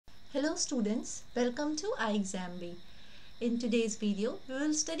Hello students, welcome to iExamB. In today's video, we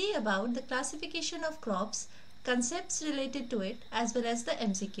will study about the classification of crops, concepts related to it as well as the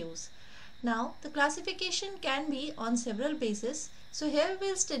MCQs. Now, the classification can be on several bases. So here we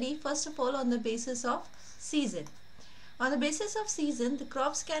will study first of all on the basis of season. On the basis of season, the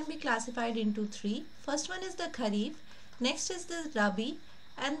crops can be classified into three. First one is the Kharif, next is the Rabi,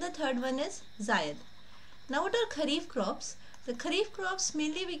 and the third one is Zaid. Now what are Kharif crops? The Kharif crops,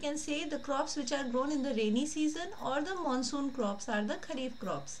 mainly we can say the crops which are grown in the rainy season or the monsoon crops are the Kharif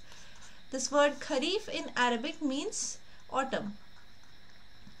crops. This word Kharif in Arabic means autumn,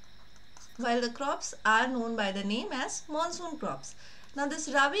 while the crops are known by the name as monsoon crops. Now this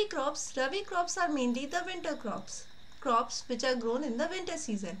Rabi crops are mainly the winter crops which are grown in the winter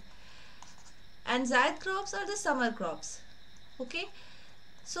season. And Zaid crops are the summer crops. Okay.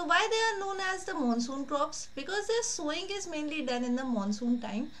 So why they are known as the monsoon crops? Because their sowing is mainly done in the monsoon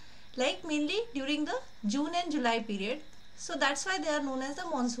time, like mainly during the June and July period. So that's why they are known as the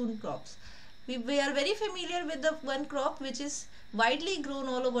monsoon crops. We are very familiar with the one crop which is widely grown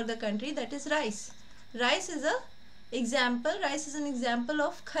all over the country, that is rice. Rice is an example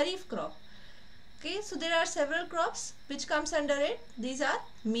of Kharif crop. Okay, so there are several crops which comes under it. These are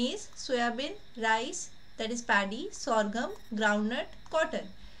maize, soybean, rice, that is paddy, sorghum, groundnut, cotton.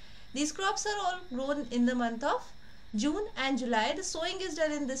 These crops are all grown in the month of June and July. The sowing is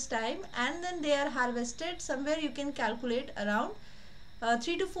done in this time and then they are harvested somewhere you can calculate around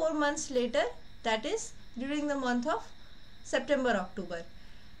 3 to 4 months later, that is during the month of September, October.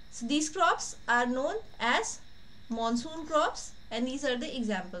 So these crops are known as monsoon crops and these are the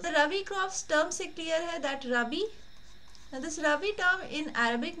examples. The Rabi crops term se clear hai that Rabi. Now this Rabi term in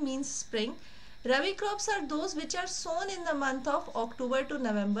Arabic means spring. Rabi crops are those which are sown in the month of October to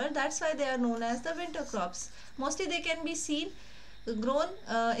November. That's why they are known as the winter crops. Mostly they can be seen grown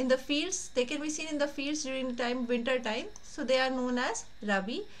in the fields. They can be seen in the fields during the winter time. So they are known as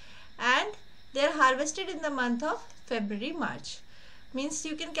Rabi, and they are harvested in the month of February, March. Means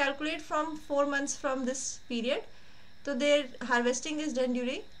you can calculate from 4 months from this period. So their harvesting is done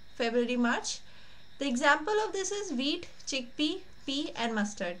during February, March. The example of this is wheat, chickpea, pea and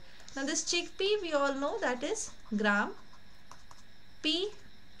mustard. Now this chickpea we all know that is gram, pea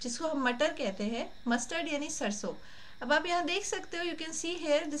जिसको हम मटर कहते हैं, mustard यानी सरसों. अब आप यहाँ देख सकते हो, you can see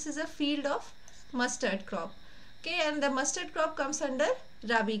here this is a field of mustard crop. Okay, and the mustard crop comes under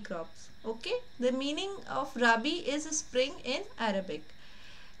Rabi crops. Okay, the meaning of Rabi is spring in Arabic.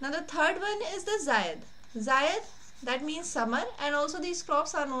 Now the third one is the Zaid. Zaid, that means summer, and also these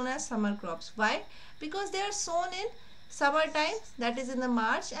crops are known as summer crops. Why? Because they are sown in summer time, that is in the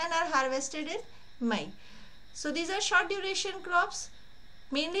March, and are harvested in May. So these are short duration crops,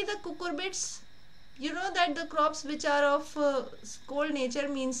 mainly the cucurbits. You know that the crops which are of cold nature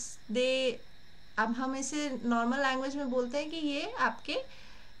means they, अब हम इसे normal language में बोलते हैं कि ये आपके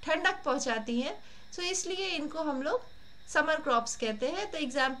ठंडक पहुंचाती हैं, so इसलिए इनको हम लोग समर क्रॉप्स कहते हैं. The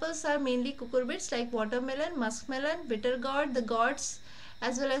examples are mainly cucurbits like watermelon, muskmelon, bitter gourd, the gourds,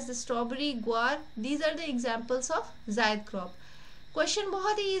 as well as the strawberry, guar. These are the examples of Zaid crop. Question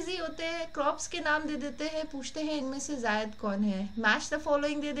बहुत ही ईजी होते हैं, क्रॉप्स के नाम दे देते हैं, पूछते हैं इनमें से जायद कौन है, मैच द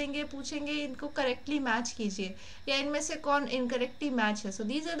फॉलोइंग दे देंगे, पूछेंगे इनको करेक्टली मैच कीजिए या इनमें से कौन इनकरेक्टली मैच है. So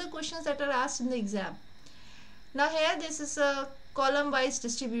these are the questions that are asked in the exam. Now here this is a column wise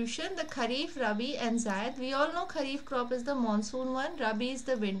distribution, the Kharif, Rabi and Zaid. We all know Kharif crop is the monsoon one, Rabi is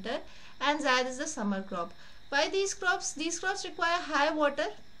the winter and Zaid is the summer crop. Why these crops? These crops require high water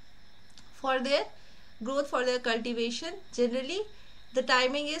for their growth, for their cultivation. Generally the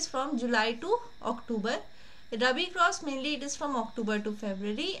timing is from July to October. Rabi crops mainly it is from October to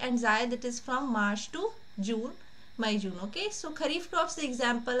February, and Zaid it is from March to June, May, June. Okay, so Kharif crops, the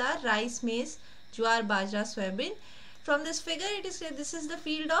example are rice, maize, jowar, bajra, soybean. From this figure it is clear this is the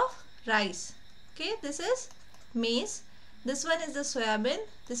field of rice. Okay, this is maize, this one is the soybean,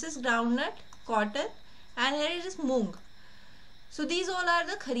 this is groundnut, cotton, and here it is moong. So these all are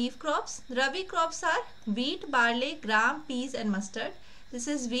the Kharif crops. The Rabi crops are wheat, barley, gram, peas and mustard. This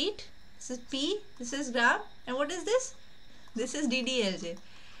is wheat, this is pea, this is gram, and what is this? This is DDLJ.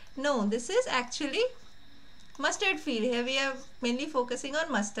 No, this is actually mustard field. Here we are mainly focusing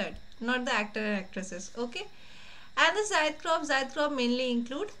on mustard, not the actor and actresses. Okay. And the Zaid crop mainly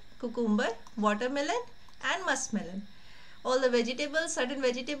include cucumber, watermelon and muskmelon. All the vegetables, certain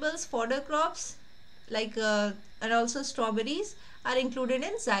vegetables, fodder crops like and also strawberries are included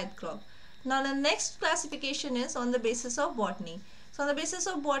in Zaid crop. Now the next classification is on the basis of botany. So on the basis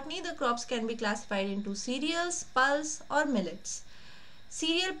of botany, the crops can be classified into cereals, pulse or millets.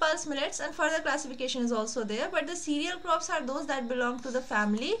 cereal pulse millets, and further classification is also there, but the cereal crops are those that belong to the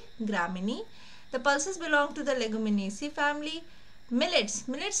family Gramineae. The pulses belong to the Leguminosae family.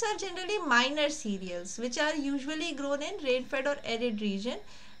 Millets are generally minor cereals which are usually grown in rain-fed or arid region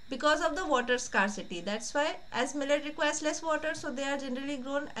because of the water scarcity. That's why, as millet requires less water, so they are generally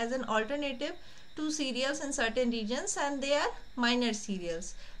grown as an alternative to cereals in certain regions, and they are minor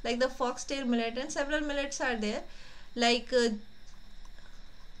cereals like the foxtail millet, and several millets are there like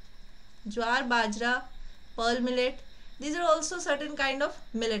jowar, bajra, pearl millet. These are also certain kind of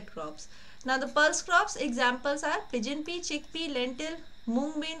millet crops. Now the pulse crops examples are pigeon pea, chickpea, lentil,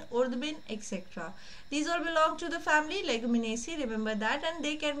 mung bean, urd bean, etc. These all belong to the family Leguminosae, remember that, and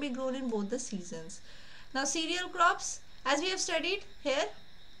they can be grown in both the seasons. Now cereal crops, as we have studied here,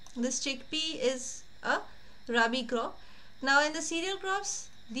 this chickpea is a rabi crop. Now in the cereal crops,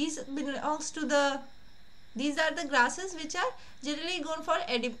 these are the grasses which are generally grown for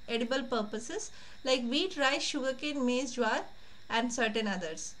edible purposes like wheat, rice, sugarcane, maize, jowar, and certain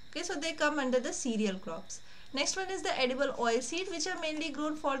others. Okay, so they come under the cereal crops. Next one is the edible oil seed, which are mainly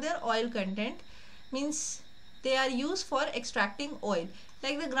grown for their oil content, means they are used for extracting oil,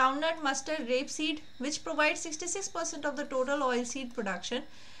 like the groundnut, mustard, rapeseed, which provides 66% of the total oil seed production.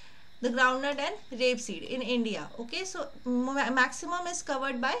 The groundnut and rapeseed in India. Okay, so maximum is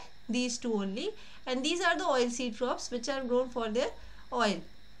covered by these two only, and these are the oil seed crops which are grown for their oil.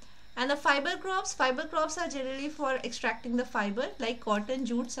 And the fiber crops are generally for extracting the fiber like cotton,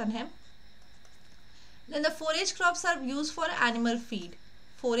 jute, and hemp. Then the forage crops are used for animal feed.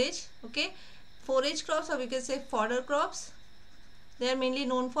 Forage, okay, forage crops, or we can say fodder crops, they are mainly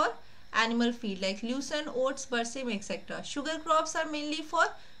known for animal feed like lucerne, oats, berseem, etc. Sugar crops are mainly for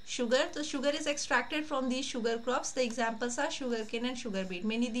sugar. So sugar is extracted from these sugar crops. The examples are sugarcane and sugar beet.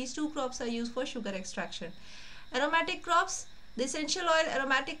 Mainly these two crops are used for sugar extraction. Aromatic crops, the essential oil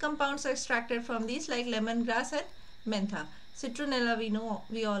aromatic compounds are extracted from these like lemongrass and mentha. Citronella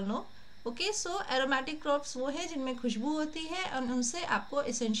we all know. Okay, so aromatic crops वो है जिनमें खुशबू होती है और उनसे आपको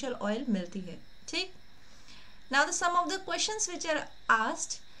essential oil मिलती है. ठीक? Now the some of the questions which are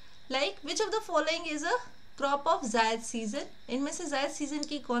asked, like which of the following is a crop of जायद season? इनमें से जायद season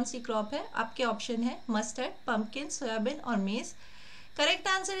की कौन सी crop है? आपके option है mustard, pumpkin, soybean और maize. Correct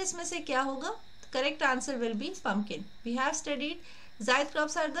answer इसमें से क्या होगा? Correct answer will be pumpkin. We have studied Zaid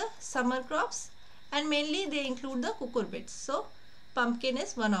crops are the summer crops and mainly they include the cucurbits. So pumpkin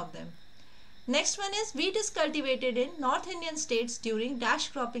is one of them. Next one is wheat is cultivated in North Indian states during dash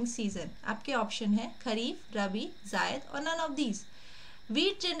cropping season. आपके option है खरीफ, रबी, जायद और none of these.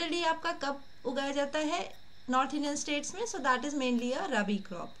 Wheat generally आपका कब उगाया जाता है North Indian states में? So that is mainly a rabi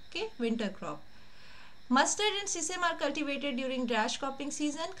crop. Okay, winter crop. Mustard and sesame are cultivated during dash cropping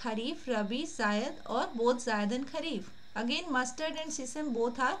season. Kharif, Rabi, Zayad or both Zayad and Kharif. Again, mustard and sesame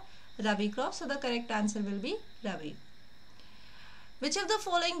both are Rabi crops. So the correct answer will be Rabi. Which of the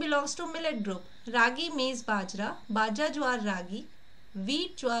following belongs to millet group? Ragi, maize, bajra, bajra, jowar, ragi,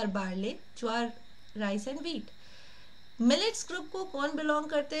 wheat, jowar, barley, jowar, rice and wheat. Millets group को कौन belong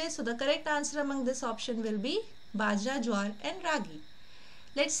करते हैं? So the correct answer among this option will be bajra, jowar and ragi.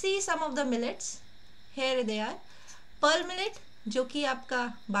 Let's see some of the millets. Here they are. Pearl millet जो कि आपका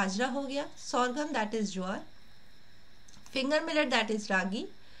बाजरा हो गया. Sorghum that is jowar. Finger millet that is ragi.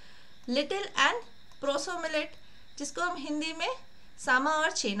 Little and proso millet जिसको हम हिंदी में सामा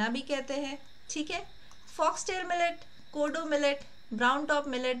और चेना भी कहते हैं. ठीक है. Foxtail millet, kodo millet, brown top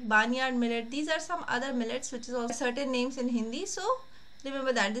millet, barnyard millet. These are some other millets which is also certain names in Hindi. So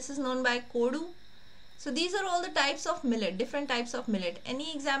remember that this is known by kodu. So these are all the types of millet, different types of millet.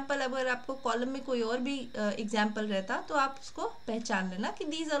 Any example अगर आपको column में कोई और भी example रहता तो आप उसको पहचान लेना कि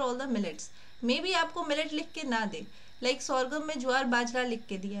these are all the millets. Maybe आपको millet लिख के ना दे, like sorghum में ज्वार बाजरा लिख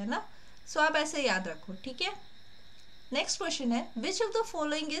के दिया है ना, so आप ऐसे याद रखो. ठीक है. Next question है which of the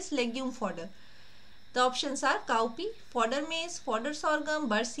following is legume fodder? The options are cowpea, fodder maize, fodder sorghum,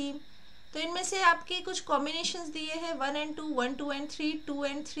 berseem. तो इनमें से आपके कुछ combinations दिए हैं 1 and 2, 1, 2 and 3, 2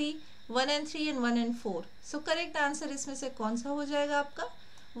 and 3, 1 and 3 and 1 and 4. So correct answer इसमें से कौन सा हो जाएगा आपका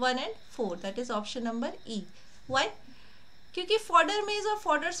 1 and 4. That is option number E. Why? क्योंकि fodder maize और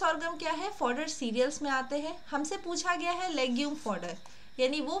fodder sorghum क्या है? Fodder cereals में आते हैं. हमसे पूछा गया है legume fodder,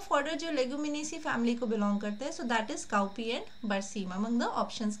 यानी वो fodder जो Leguminosae family को belong करते हैं. So that is cowpea and berseem among the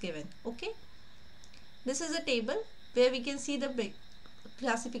options given. Okay. This is a table where we can see the big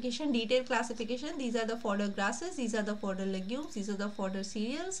classification, detailed classification. These are the fodder grasses, these are the fodder legumes, these are the fodder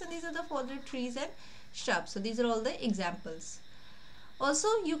cereals, and these are the fodder trees and shrubs. So these are all the examples. Also,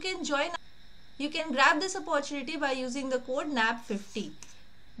 you can grab this opportunity by using the code NAB50.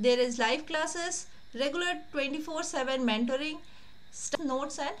 There is live classes, regular 24/7 mentoring,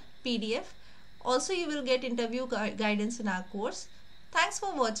 notes and PDF. Also, you will get interview guidance in our course. Thanks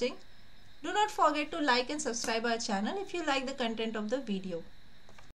for watching. Do not forget to like and subscribe our channel if you like the content of the video.